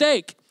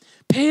mistake.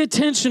 Pay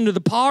attention to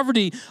the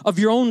poverty of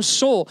your own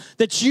soul,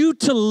 that you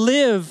to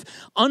live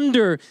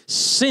under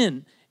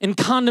sin and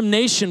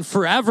condemnation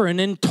forever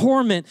and in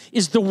torment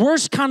is the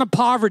worst kind of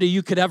poverty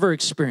you could ever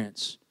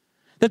experience.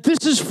 That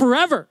this is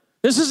forever.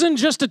 This isn't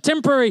just a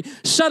temporary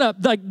setup.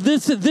 Like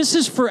this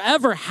is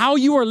forever how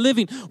you are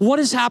living, what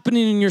is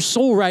happening in your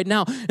soul right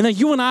now. And that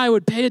you and I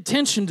would pay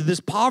attention to this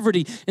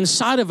poverty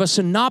inside of us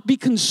and not be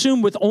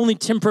consumed with only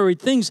temporary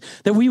things,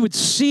 that we would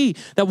see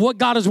that what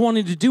God is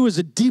wanting to do is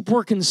a deep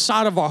work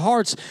inside of our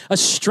hearts, a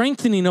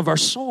strengthening of our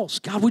souls.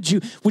 God, would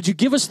you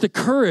give us the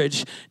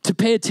courage to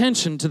pay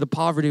attention to the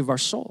poverty of our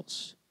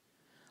souls?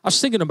 I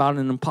was thinking about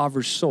an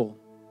impoverished soul.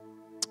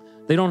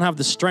 They don't have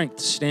the strength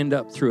to stand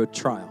up through a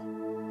trial.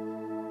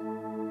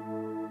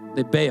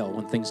 They bail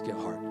when things get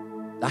hard.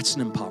 That's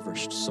an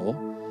impoverished soul.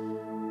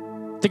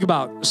 Think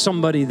about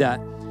somebody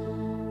that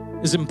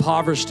is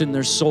impoverished in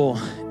their soul.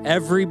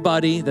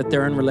 Everybody that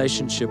they're in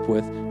relationship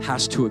with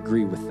has to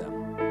agree with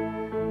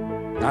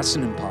them. That's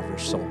an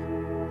impoverished soul.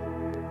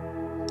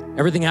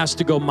 Everything has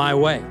to go my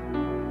way.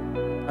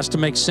 It has to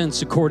make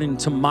sense according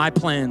to my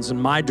plans and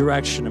my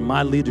direction and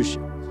my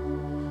leadership.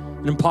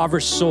 An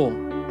impoverished soul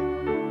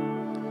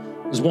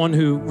is one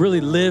who really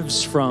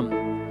lives from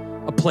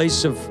a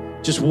place of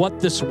just what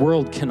this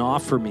world can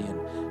offer me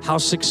and how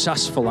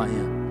successful I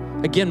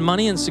am. Again,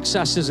 money and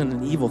success isn't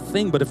an evil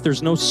thing, but if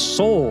there's no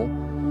soul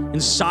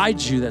inside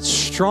you that's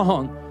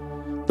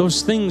strong,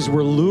 those things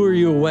will lure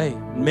you away,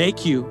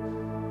 make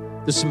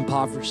you this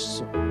impoverished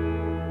soul.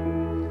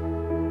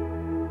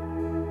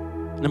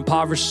 An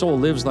impoverished soul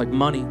lives like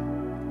money,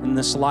 and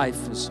this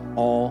life is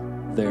all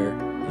there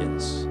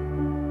is.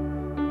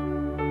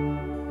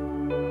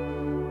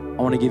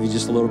 I want to give you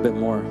just a little bit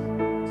more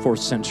 4th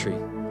century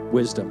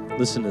wisdom.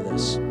 Listen to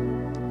this.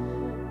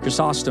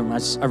 Chrysostom,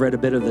 I read a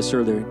bit of this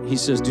earlier. He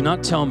says, do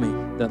not tell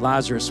me that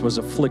Lazarus was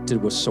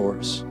afflicted with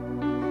sores,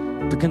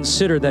 but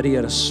consider that he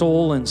had a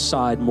soul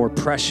inside more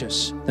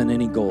precious than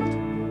any gold.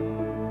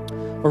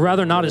 Or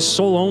rather, not his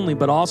soul only,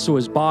 but also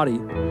his body.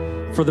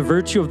 For the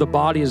virtue of the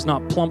body is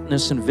not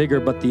plumpness and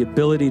vigor, but the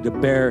ability to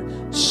bear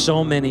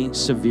so many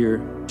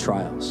severe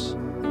trials.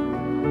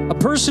 A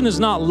person is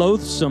not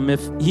loathsome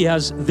if he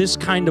has this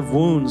kind of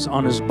wounds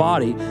on his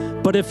body,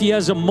 but if he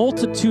has a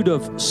multitude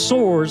of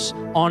sores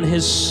on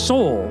his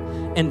soul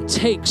and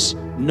takes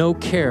no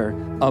care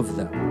of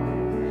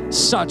them.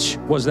 Such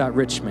was that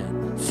rich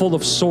man, full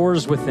of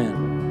sores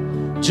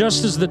within,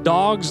 just as the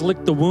dogs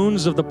licked the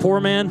wounds of the poor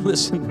man,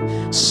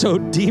 listen, so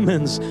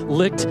demons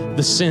licked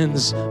the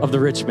sins of the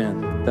rich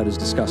man. That is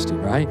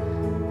disgusting, right?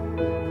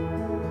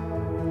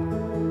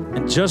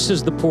 And just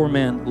as the poor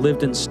man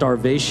lived in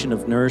starvation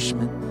of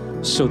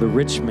nourishment, so the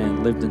rich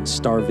man lived in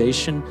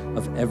starvation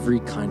of every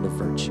kind of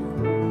virtue.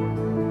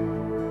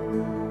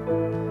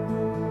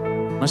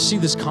 I see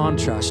this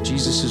contrast.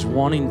 Jesus is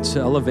wanting to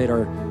elevate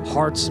our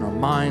hearts and our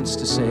minds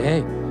to say,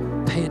 hey,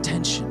 pay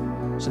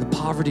attention to the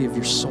poverty of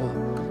your soul.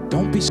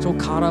 Don't be so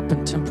caught up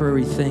in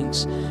temporary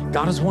things.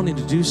 God is wanting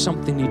to do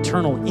something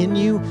eternal in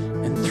you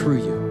and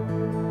through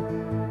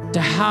you. To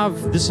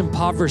have this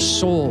impoverished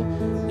soul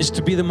is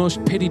to be the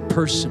most pitied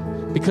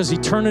person, because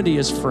eternity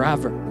is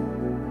forever.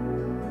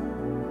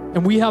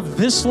 And we have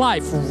this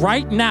life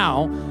right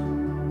now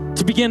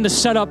to begin to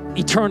set up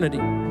eternity.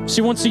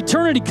 See, once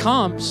eternity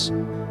comes,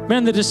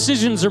 man, the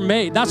decisions are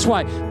made. That's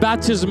why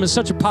baptism is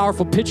such a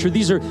powerful picture.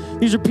 These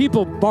are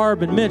people,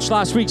 Barb and Mitch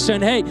last week,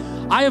 saying, hey,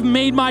 I have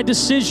made my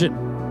decision.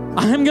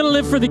 I'm going to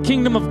live for the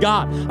kingdom of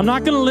God. I'm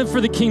not going to live for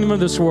the kingdom of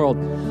this world.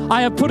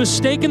 I have put a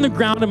stake in the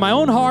ground in my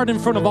own heart in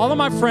front of all of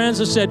my friends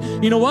and said,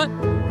 you know what?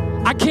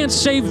 I can't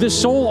save this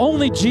soul.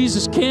 Only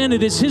Jesus can.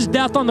 It is his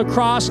death on the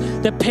cross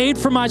that paid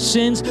for my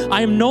sins.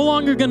 I am no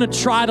longer going to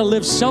try to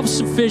live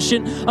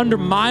self-sufficient under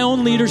my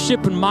own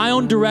leadership and my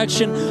own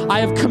direction.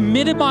 I have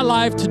committed my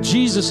life to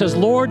Jesus as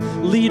Lord,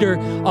 leader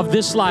of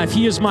this life.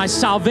 He is my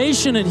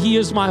salvation and he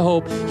is my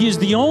hope. He is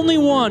the only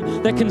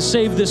one that can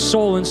save this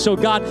soul. And so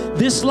God,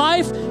 this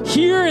life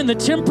here in the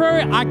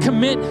temporary, I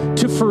commit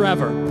to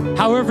forever.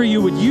 However you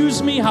would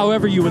use me,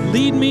 however you would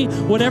lead me,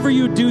 whatever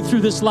you would do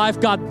through this life,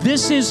 God,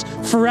 this is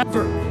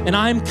forever, and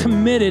I am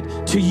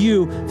committed to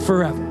you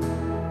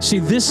forever. See,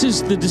 this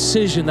is the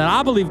decision that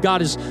I believe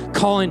God is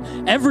calling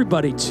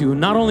everybody to,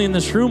 not only in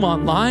this room,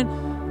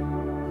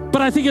 online,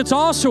 but I think it's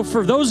also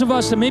for those of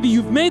us that maybe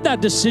you've made that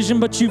decision,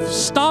 but you've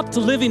stopped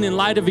living in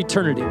light of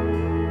eternity.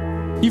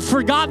 You've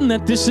forgotten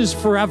that this is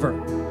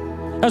forever.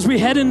 As we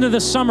head into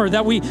the summer,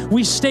 that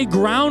we stay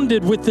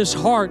grounded with this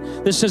heart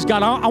that says,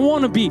 God, I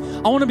want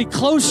to be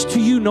close to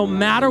you no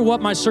matter what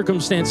my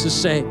circumstances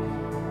say.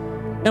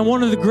 And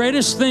one of the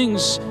greatest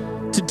things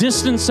to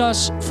distance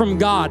us from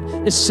God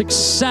is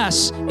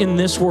success in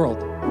this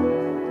world.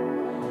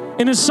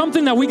 And it's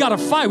something that we got to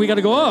fight. We got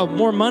to go, oh,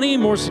 more money,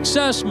 more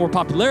success, more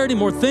popularity,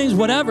 more things,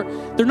 whatever.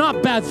 They're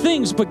not bad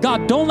things, but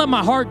God, don't let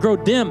my heart grow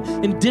dim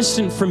and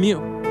distant from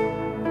you.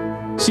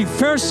 See,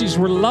 Pharisees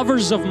were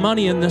lovers of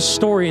money in this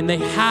story, and they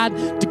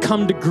had to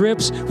come to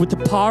grips with the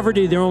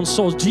poverty of their own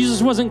souls.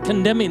 Jesus wasn't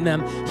condemning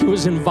them, he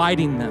was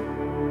inviting them.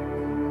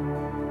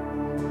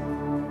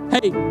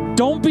 Hey,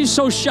 don't be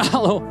so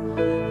shallow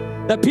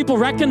that people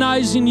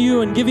recognizing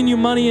you and giving you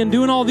money and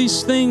doing all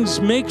these things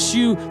makes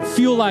you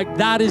feel like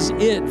that is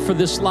it for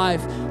this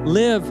life.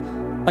 Live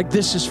like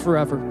this is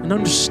forever, and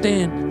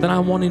understand that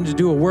I'm wanting to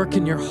do a work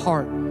in your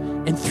heart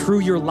and through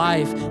your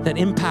life that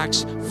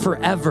impacts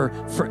forever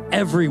for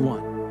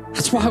everyone.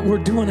 That's why we're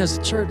doing as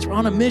a church. We're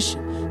on a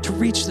mission to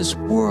reach this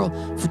world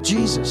for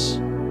Jesus.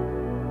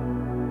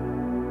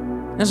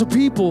 As a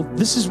people,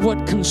 this is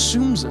what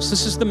consumes us.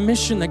 This is the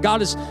mission that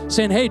God is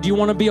saying, hey, do you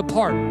want to be a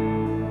part?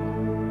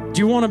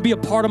 Do you want to be a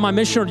part of my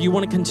mission, or do you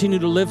want to continue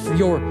to live for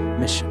your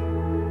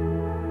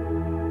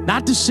mission?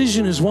 That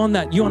decision is one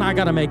that you and I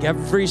got to make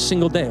every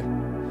single day.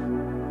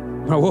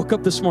 When I woke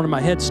up this morning,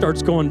 my head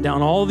starts going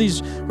down all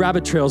these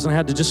rabbit trails, and I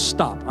had to just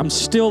stop. I'm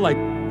still like,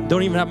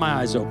 don't even have my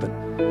eyes open.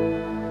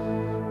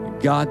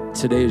 God,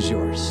 today is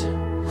yours.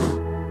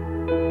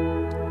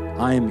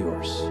 I am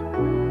yours.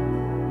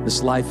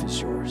 This life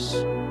is yours.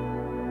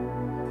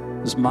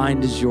 This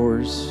mind is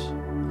yours.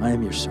 I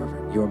am your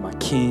servant. You are my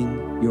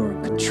king. You are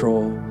in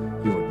control.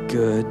 You are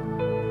good.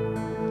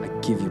 I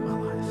give you my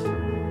life.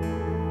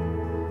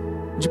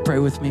 Would you pray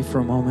with me for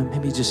a moment?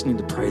 Maybe you just need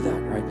to pray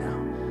that right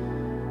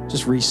now.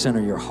 Just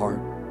recenter your heart.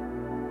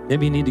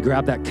 Maybe you need to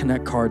grab that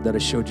Connect card that I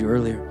showed you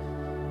earlier.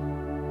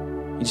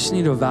 You just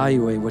need to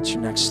evaluate what your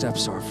next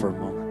steps are for a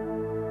moment.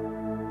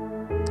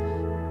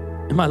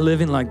 Am I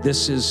living like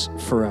this is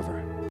forever?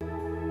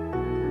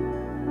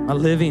 Am I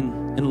living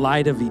in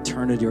light of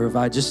eternity, or have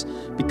I just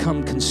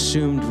become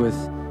consumed with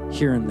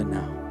here and the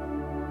now?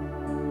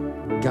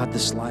 God,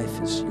 this life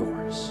is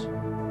yours.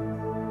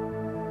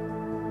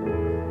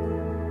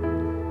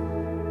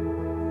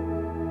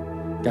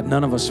 God,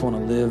 none of us want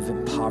to live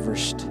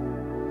impoverished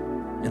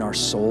in our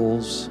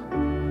souls,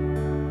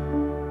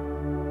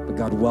 but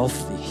God,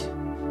 wealthy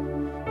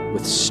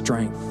with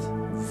strength,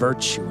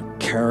 virtue, and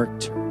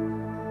character,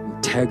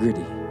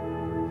 integrity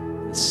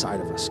inside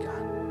of us, God.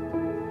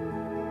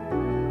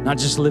 Not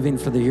just living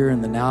for the here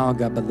and the now,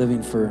 God, but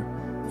living for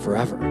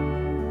forever.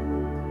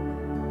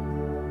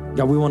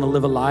 God, we want to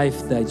live a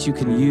life that you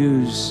can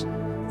use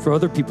for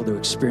other people to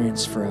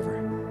experience forever.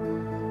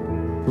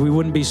 We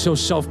wouldn't be so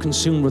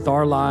self-consumed with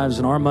our lives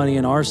and our money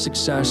and our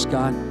success,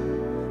 God,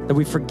 that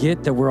we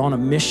forget that we're on a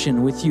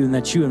mission with you and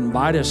that you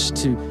invite us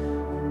to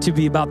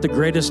be about the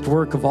greatest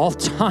work of all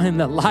time,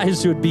 that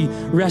lives would be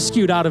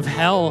rescued out of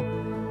hell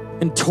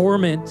and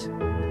torment.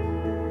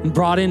 and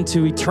brought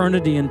into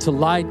eternity, into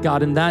light,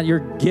 God, and that your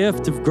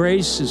gift of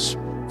grace is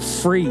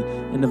free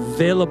and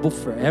available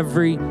for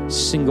every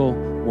single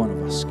one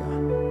of us,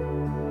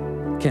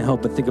 God. Can't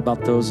help but think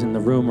about those in the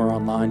room or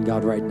online,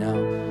 God, right now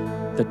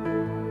that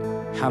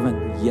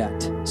haven't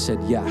yet said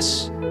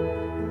yes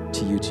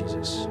to you,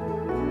 Jesus.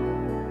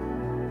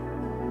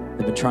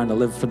 They've been trying to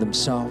live for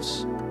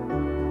themselves.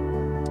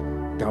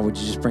 God, would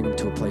you just bring them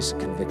to a place of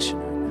conviction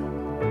right now?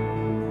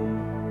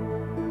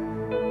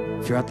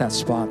 If you're at that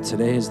spot,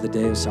 today is the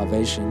day of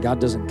salvation. God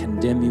doesn't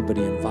condemn you, but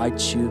he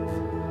invites you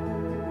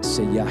to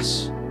say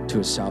yes to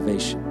his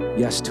salvation,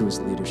 yes to his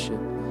leadership.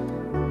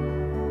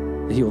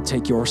 That he will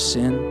take your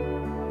sin,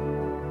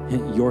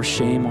 your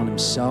shame on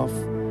himself.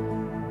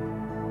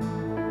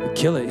 He'll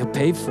kill it, he'll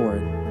pay for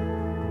it.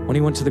 When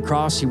he went to the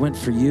cross, he went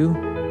for you.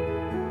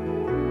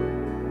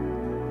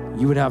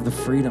 You would have the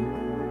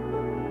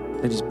freedom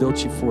that he's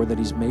built you for, that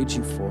he's made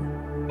you for,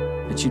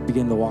 that you'd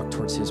begin to walk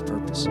towards his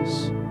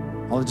purposes.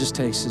 All it just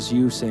takes is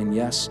you saying,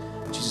 yes,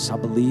 Jesus, I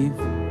believe.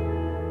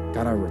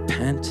 God, I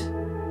repent.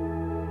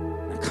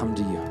 And I come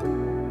to you.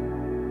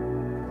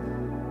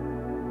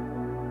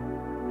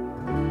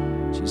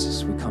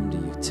 Jesus, we come to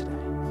you today.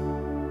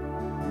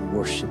 We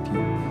worship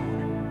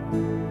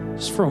you.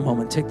 Just for a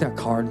moment, take that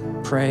card,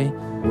 pray,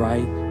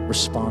 write,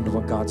 respond to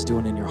what God's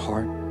doing in your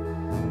heart.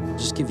 I'll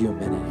just give you a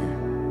minute here.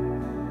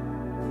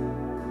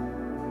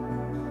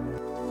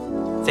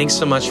 Thanks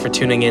so much for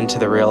tuning in to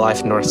the Real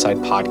Life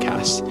Northside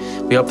podcast.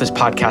 We hope this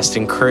podcast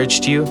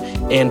encouraged you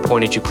and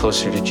pointed you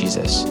closer to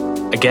Jesus.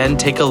 Again,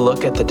 take a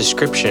look at the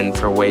description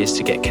for ways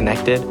to get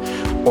connected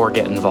or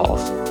get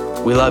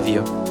involved. We love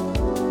you.